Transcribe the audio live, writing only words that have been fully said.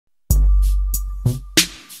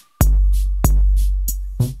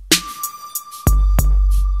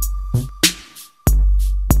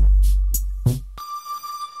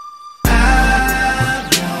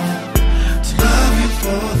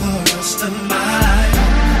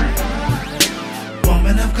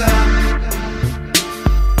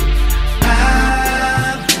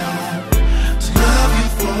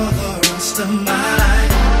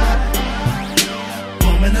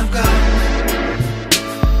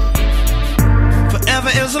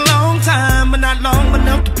Forever is a long time, but not long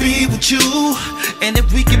enough to be with you. And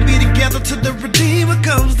if we can be together till the Redeemer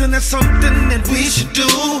comes, then that's something that we should do.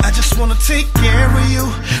 I just wanna take care of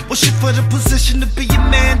you. Wish you for the position to be your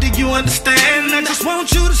man, do you understand? I just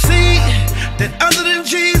want you to see that other than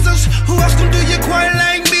Jesus, who else can do you quite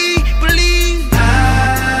like me? Believe I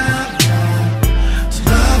want to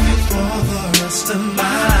love you for the rest of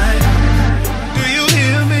my life. Do you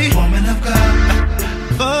hear me? Woman of God.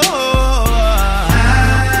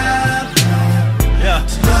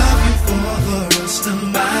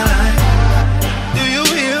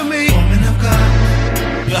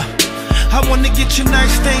 I wanna get you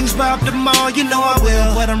nice things by the mall, you know I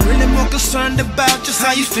will. But I'm really more concerned about just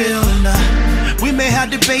how you feel. And we may have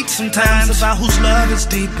debates sometimes about whose love is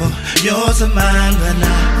deeper, yours or mine. But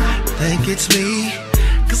I think it's me,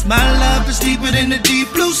 'cause my love is deeper than the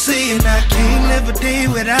deep blue sea. And I can't live a day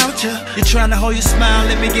without you. You're trying to hold your smile,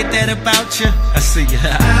 let me get that about you. I see you. I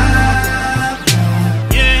want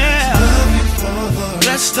to love you for the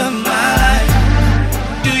rest of my life.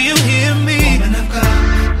 Do you hear me? Woman of God,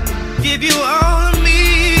 give you all of me.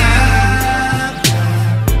 I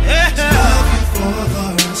love you for the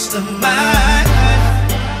rest of my life.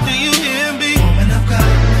 Do you hear me? Woman of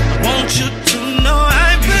God, I want you to know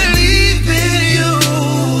I believe in you,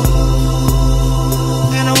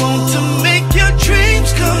 and I want to make your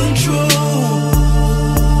dreams come true.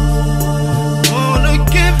 Wanna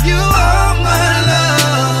give you all my love,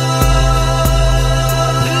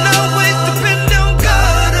 and always depend on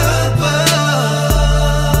God above.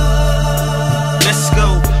 Let's go.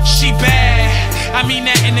 She bad, I mean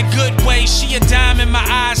that in a good way. She a dime in my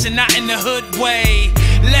eyes and not in the hood way.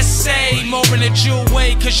 Let's say more in a jewel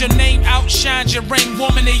way, 'cause your name outshines your ring,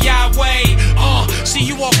 woman of Yahweh. See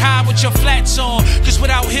you walk high with your flats on, 'cause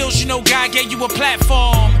without heels you know God gave you a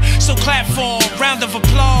platform. So clap for him, round of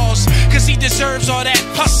applause, 'cause he deserves all that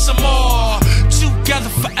plus some more.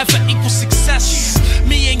 Together forever equals success.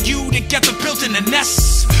 Me and you together building a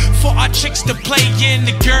nest. For our chicks to play in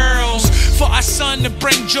the girls, for our son to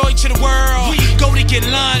bring joy to the world. We go to get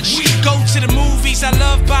lunch, go to the movies. I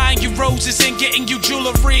love buying you roses and getting you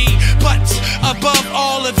jewelry. But above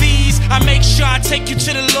all of these, I make sure I take you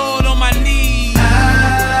to the Lord on my knees. I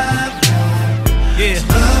want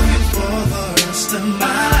to love you for the rest of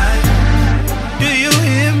my life. Do you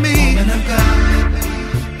hear me? Woman of God,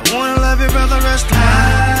 I wanna love you for the rest of my life.